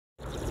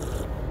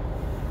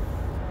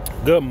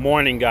Good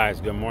morning, guys.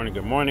 Good morning.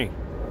 Good morning.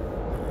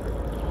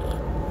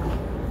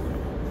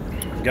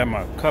 Got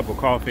my cup of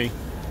coffee.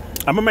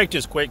 I'm gonna make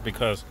this quick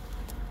because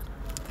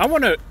I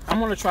wanna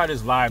try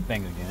this live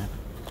thing again.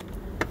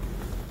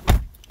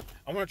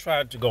 I wanna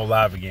try to go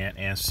live again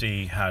and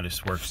see how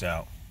this works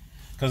out.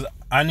 Because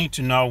I need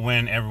to know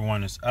when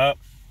everyone is up.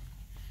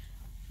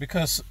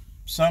 Because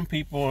some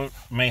people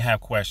may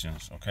have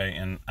questions, okay,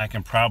 and I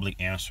can probably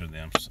answer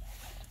them,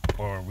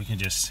 or we can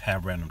just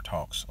have random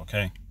talks,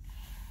 okay.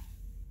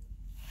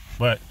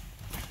 But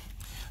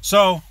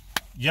so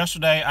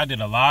yesterday I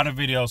did a lot of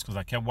videos because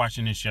I kept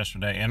watching this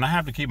yesterday, and I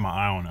have to keep my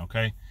eye on it,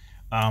 okay.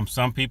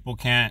 Some people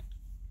can't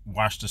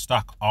watch the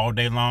stock all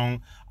day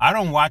long. I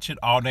don't watch it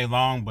all day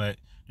long, but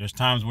there's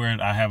times where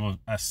I have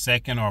a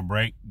second or a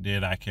break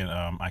that I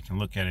can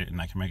look at it and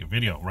I can make a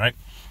video, right?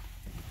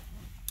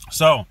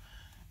 So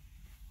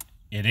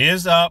it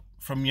is up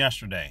from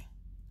yesterday,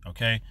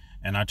 okay.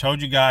 And I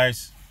told you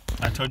guys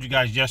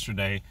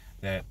yesterday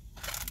that,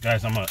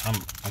 guys, I'm going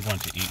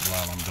to eat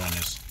while I'm doing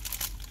this.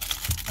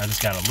 I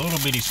just got a little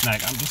bitty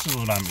snack. This is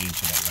what I'm eating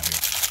today right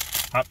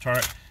here.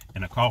 Pop-Tart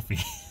and a coffee,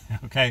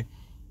 okay?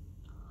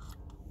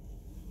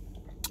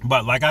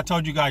 But like I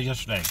told you guys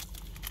yesterday,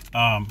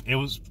 it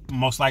was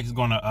most likely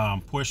going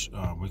to push.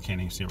 We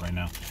can't even see it right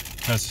now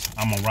because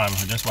I'm on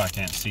Robinhood. That's why I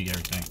can't see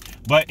everything.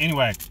 But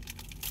anyway,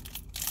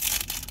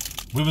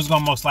 we was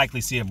going to most likely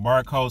see a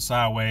barcode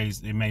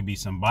sideways. It may be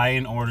some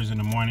buy-in orders in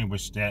the morning,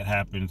 which that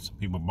happens.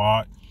 People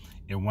bought.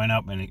 It went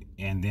up and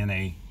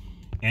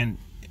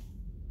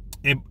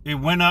it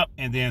went up,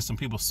 and then some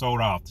people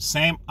sold off.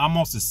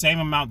 Almost the same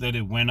amount that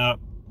it went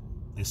up,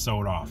 it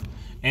sold off.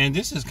 And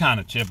this is kind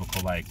of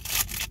typical, like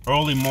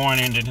early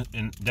morning,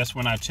 and that's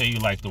when I tell you,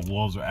 like, the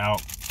wolves are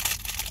out.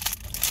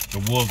 The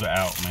wolves are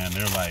out, man.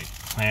 They're like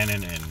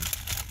planning, and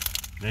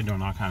they're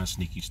doing all kind of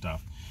sneaky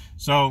stuff.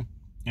 So,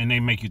 and they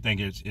make you think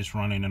it's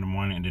running in the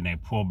morning, and then they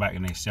pull back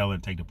and they sell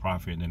it, take the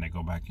profit, and then they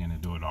go back in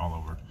and do it all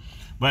over.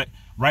 But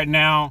right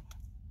now,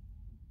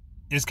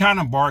 it's kind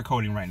of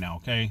barcoding right now,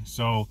 okay?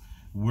 So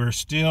we're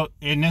still,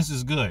 and this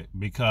is good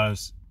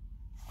because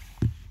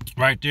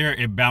right there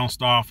it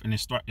bounced off and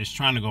it's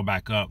trying to go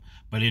back up,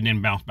 but it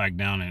didn't bounce back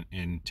down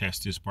and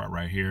test this part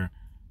right here,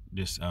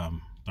 this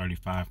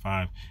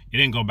 35.5. It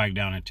didn't go back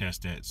down and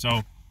test that,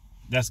 so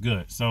that's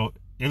good. So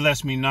it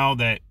lets me know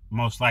that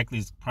most likely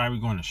it's probably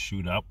going to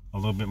shoot up a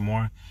little bit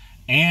more.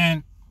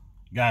 And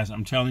guys,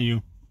 I'm telling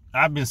you,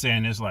 I've been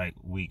saying this like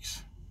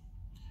weeks.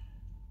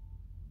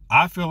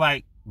 I feel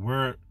like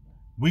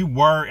we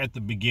were at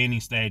the beginning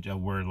stage of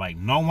where, like,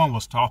 no one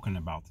was talking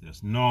about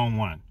this. No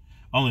one.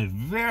 Only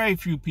very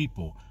few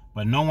people,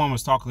 but no one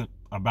was talking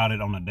about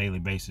it on a daily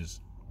basis.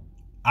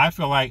 I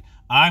feel like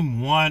I'm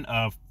one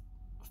of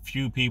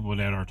few people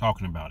that are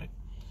talking about it.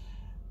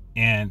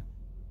 And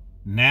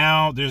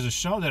now there's a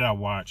show that I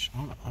watch.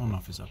 I don't know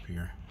if it's up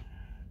here.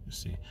 Let's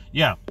see.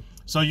 Yeah.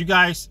 So you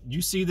guys,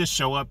 you see this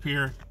show up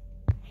here?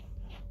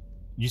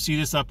 You see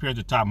this up here at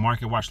the top,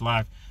 Market Watch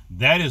Live?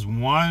 That is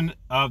one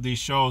of these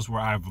shows where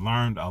I've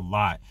learned a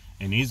lot.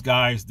 And these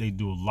guys, they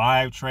do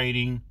live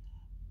trading.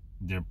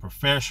 They're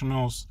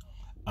professionals.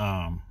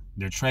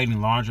 They're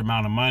trading large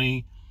amount of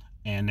money.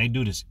 And they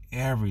do this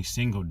every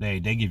single day.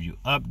 They give you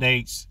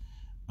updates.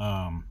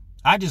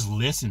 I just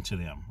listen to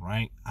them,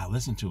 right? I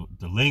listen to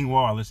the lingo.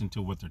 I listen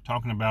to what they're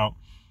talking about.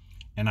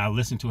 And I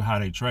listen to how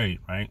they trade,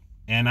 right?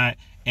 And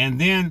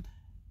then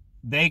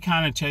they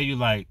kind of tell you,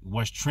 like,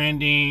 what's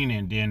trending.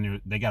 And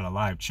then they got a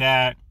live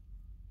chat.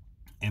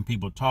 And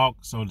people talk,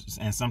 so,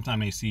 and sometimes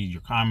they see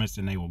your comments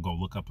and they will go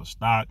look up a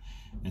stock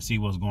and see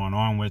what's going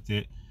on with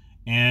it.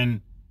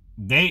 And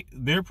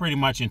they're pretty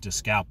much into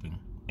scalping.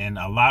 And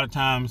a lot of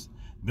times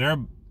they're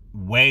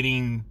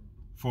waiting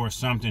for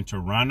something to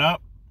run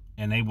up,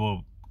 and they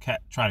will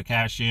try to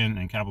cash in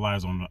and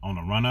capitalize on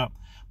the run up.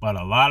 But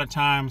a lot of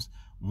times,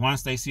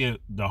 once they see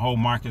the whole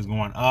market's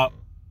going up,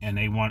 and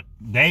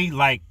they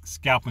like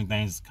scalping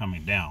things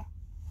coming down.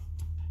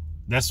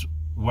 That's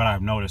what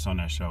I've noticed on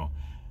that show.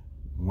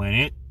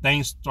 When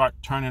things start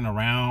turning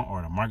around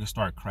or the market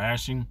start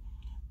crashing,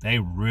 they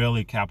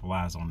really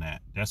capitalize on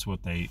that. That's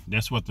what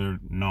they're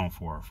known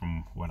for,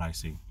 from what I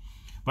see.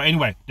 But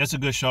anyway, that's a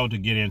good show to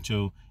get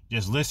into.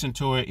 Just listen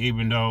to it,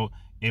 even though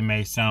it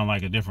may sound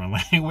like a different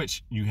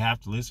language. You have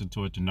to listen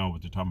to it to know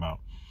what they're talking about.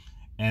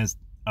 And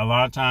a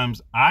lot of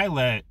times I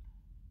let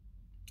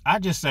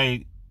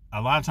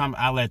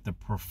the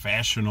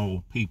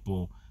professional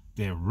people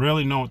that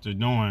really know what they're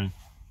doing,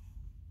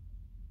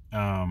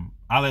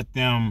 I let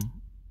them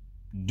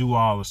do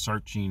all the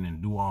searching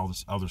and do all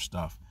this other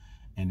stuff,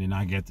 and then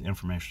I get the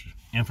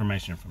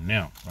information from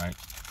them, right?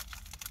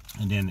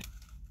 And then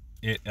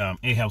it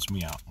helps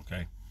me out,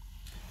 okay?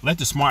 Let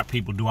the smart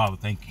people do all the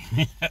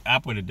thinking. I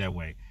put it that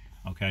way,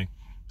 okay?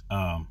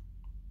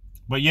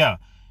 But yeah,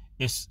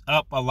 it's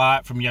up a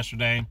lot from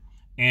yesterday,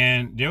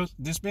 and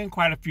there's been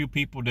quite a few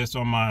people that's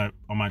on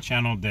my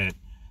channel that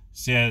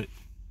said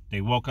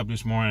they woke up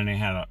this morning and they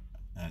had a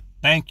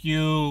thank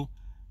you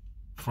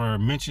for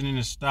mentioning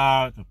the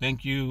stock.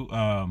 Thank you.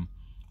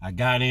 I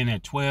got in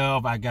at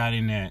 12. I got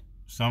in at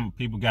Some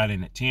people got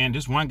in at 10.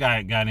 This one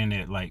guy got in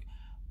at like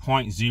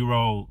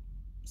 0.07,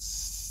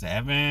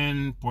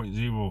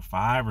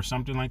 0.05 or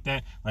something like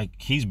that. Like,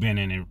 he's been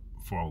in it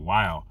for a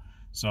while.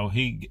 So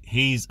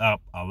he's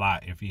up a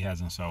lot if he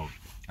hasn't sold.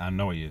 I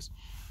know he is.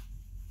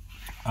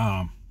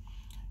 And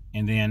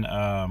then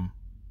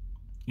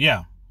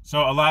yeah.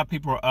 So a lot of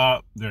people are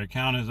up. Their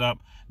account is up.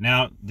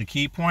 Now, the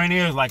key point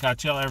is, like I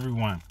tell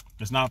everyone,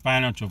 it's not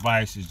financial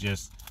advice. It's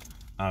just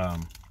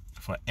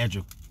for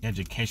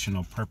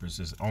educational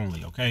purposes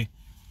only, okay?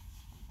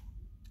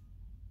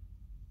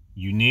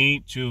 You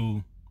need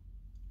to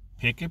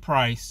pick a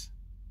price.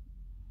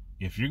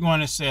 If you're going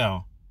to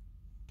sell,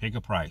 pick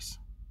a price,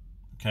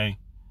 okay?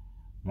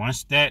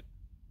 Once that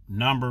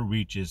number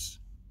reaches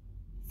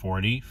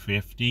 40,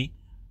 50,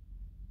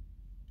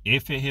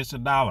 if it hits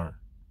 $1,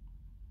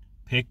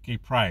 pick a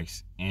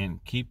price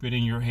and keep it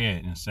in your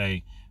head and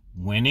say,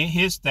 when it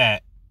hits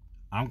that,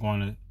 I'm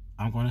going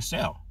to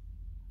sell,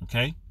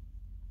 okay?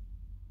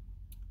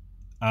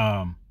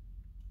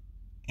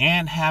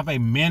 And have a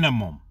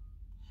minimum.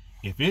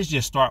 If it's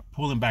just start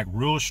pulling back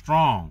real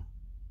strong,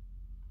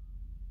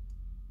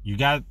 you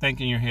got to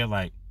think in your head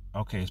like,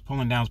 okay, it's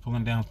pulling down, it's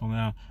pulling down, it's pulling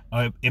down.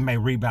 It may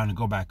rebound and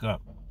go back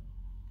up.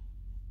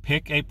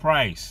 Pick a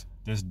price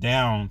that's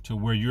down to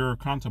where you're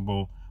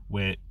comfortable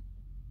with,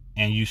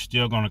 and you're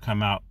still going to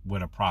come out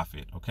with a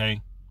profit, okay?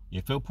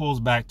 If it pulls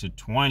back to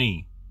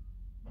 20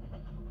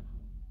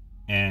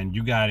 and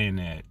you got in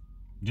at,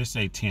 just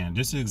say 10,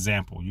 just an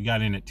example, you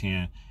got in at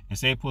 10 and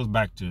say it pulls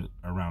back to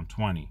around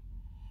 20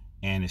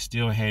 and it's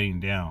still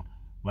heading down,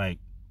 like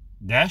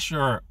that's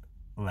your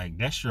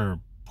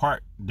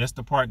part, that's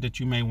the part that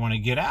you may want to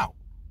get out.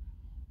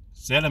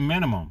 Set a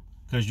minimum,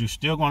 because you're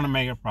still going to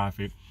make a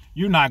profit.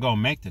 You're not going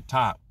to make the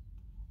top,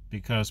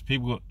 because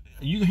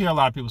you hear a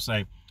lot of people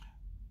say,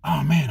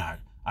 oh man,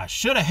 I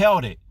should have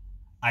held it,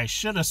 I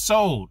should have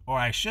sold, or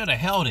I should have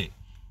held it.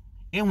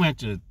 It went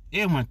to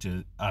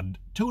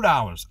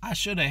 $2. I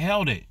should have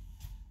held it.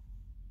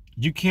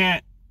 You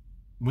can't,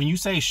 when you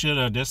say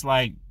shoulda, that's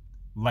like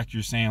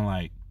you're saying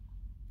like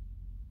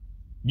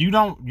you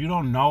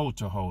don't know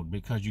to hold,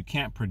 because you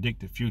can't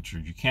predict the future.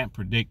 You can't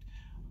predict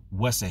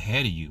what's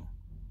ahead of you.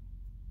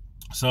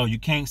 So you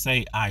can't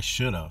say I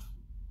should have.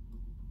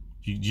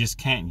 You just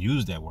can't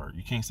use that word.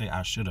 You can't say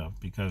I should have,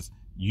 because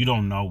you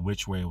don't know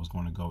which way it was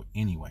going to go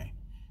anyway.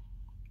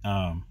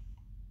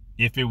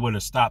 If it would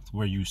have stopped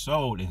where you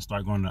sold and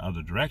start going the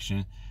other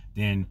direction,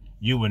 then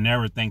you would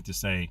never think to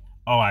say,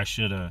 oh, I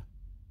should have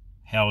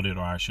held it,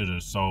 or I should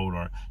have sold,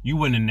 or you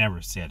wouldn't have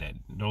never said it.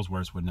 Those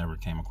words would never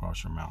came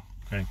across your mouth,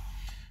 okay?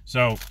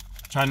 So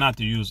try not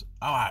to use,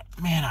 oh,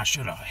 man, I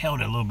should have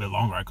held it a little bit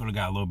longer. I could have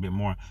got a little bit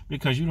more,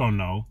 because you don't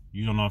know.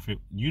 You don't know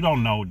you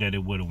don't know that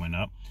it would have went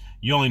up.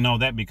 You only know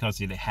that because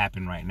it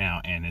happened right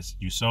now, and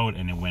you sold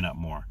and it went up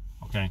more,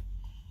 okay?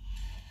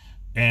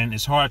 And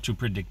it's hard to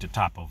predict the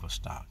top of a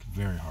stock,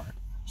 very hard.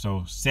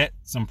 So set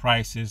some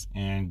prices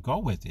and go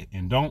with it,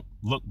 and don't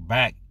look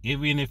back.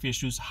 Even if it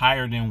shoots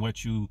higher than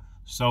what you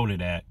sold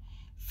it at,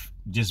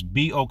 just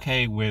be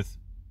okay with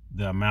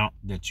the amount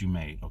that you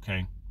made,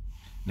 okay?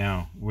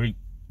 Now we're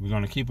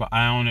going to keep an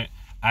eye on it.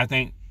 I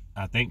think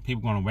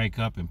people are going to wake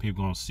up and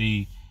people are going to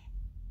see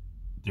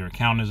their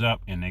account is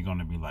up, and they're going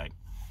to be like,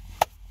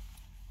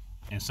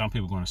 and some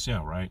people are going to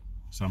sell, right?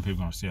 Some people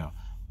are going to sell.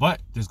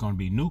 But there's going to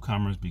be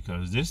newcomers,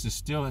 because this is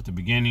still at the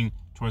beginning,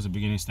 towards the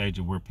beginning stage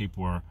of where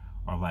people are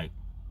like,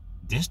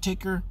 this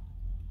ticker,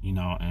 you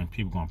know, and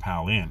people going to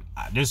pile in.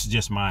 This is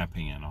just my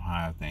opinion on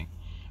how I think.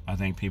 I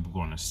think people are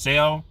going to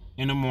sell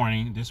in the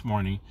morning, this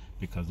morning,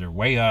 because they're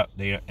way up,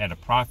 they're at a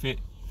profit,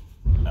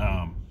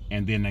 and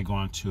then they're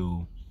going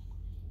to,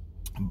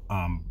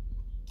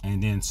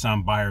 and then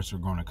some buyers are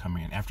going to come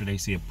in. After they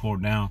see it pull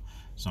down,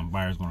 some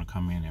buyers are going to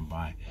come in and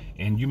buy.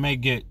 And you may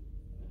get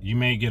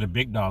a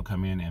big dog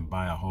come in and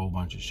buy a whole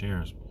bunch of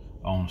shares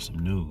on some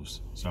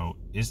news. So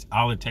it's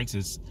all it takes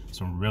is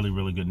some really,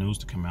 really good news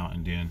to come out,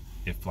 and then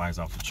it flies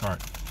off the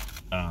chart.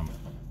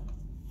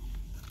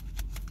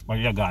 But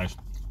yeah, guys,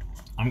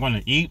 I'm going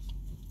to eat.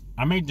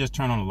 I may just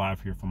turn on the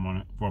live here for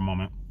a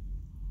moment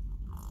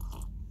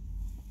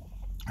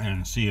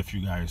and see if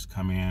you guys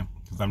come in,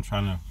 because I'm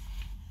trying to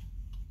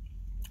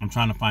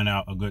find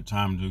out a good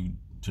time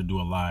to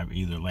do a live,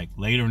 either like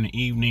later in the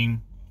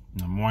evening,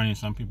 in the morning.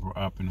 Some people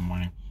are up in the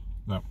morning,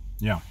 but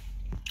yeah.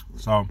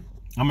 So I'm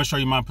gonna show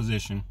you my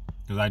position,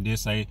 because I did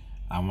say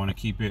I want to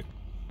keep it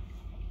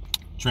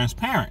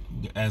transparent,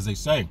 as they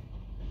say,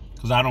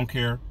 because I don't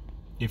care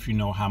if you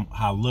know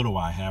how little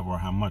I have or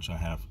how much I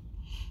have.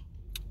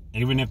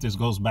 Even if this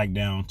goes back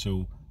down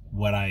to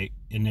what I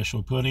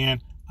initially put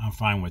in, I'm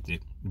fine with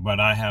it.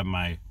 But I have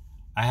my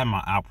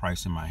out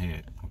price in my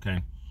head,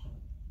 okay?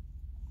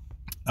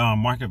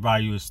 Market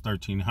value is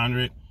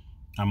 1,300,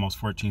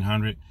 almost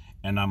 1,400,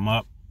 and I'm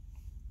up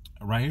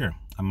right here.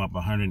 I'm up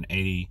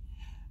 87%,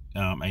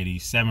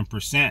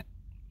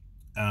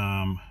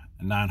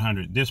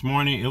 900. This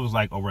morning it was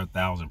like over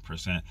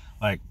 1,000%.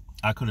 Like,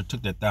 I could have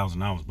took that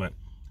 $1,000, but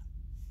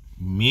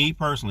me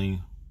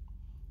personally,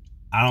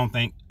 I don't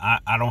think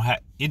I don't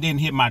have, it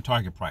didn't hit my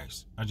target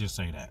price. I just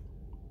say that.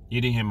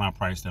 It didn't hit my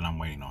price that I'm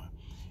waiting on,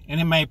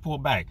 and it may pull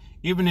back.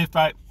 Even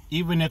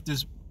if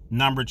this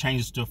number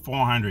changes to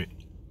 400,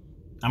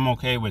 I'm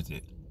okay with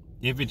it.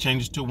 If it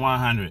changes to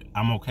 100,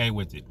 I'm okay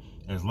with it,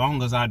 as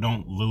long as I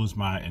don't lose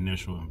my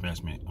initial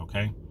investment.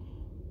 Okay,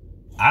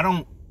 I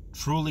don't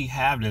truly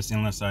have this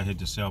unless I hit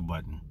the sell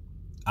button.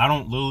 I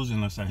don't lose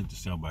unless I hit the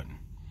sell button.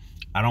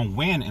 I don't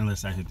win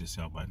unless I hit the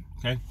sell button.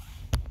 Okay,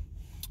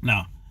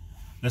 now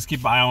let's keep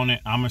an eye on it.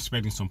 I'm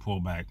expecting some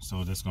pullback,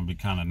 so that's going to be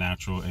kind of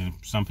natural, and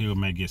some people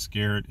may get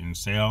scared and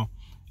sell,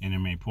 and it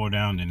may pull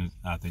down, then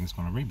I think it's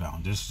going to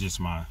rebound. This is just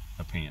my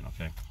opinion.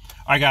 Okay, all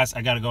right guys,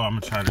 I gotta go. I'm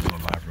gonna try to go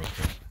live real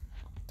quick.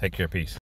 Take care. Peace.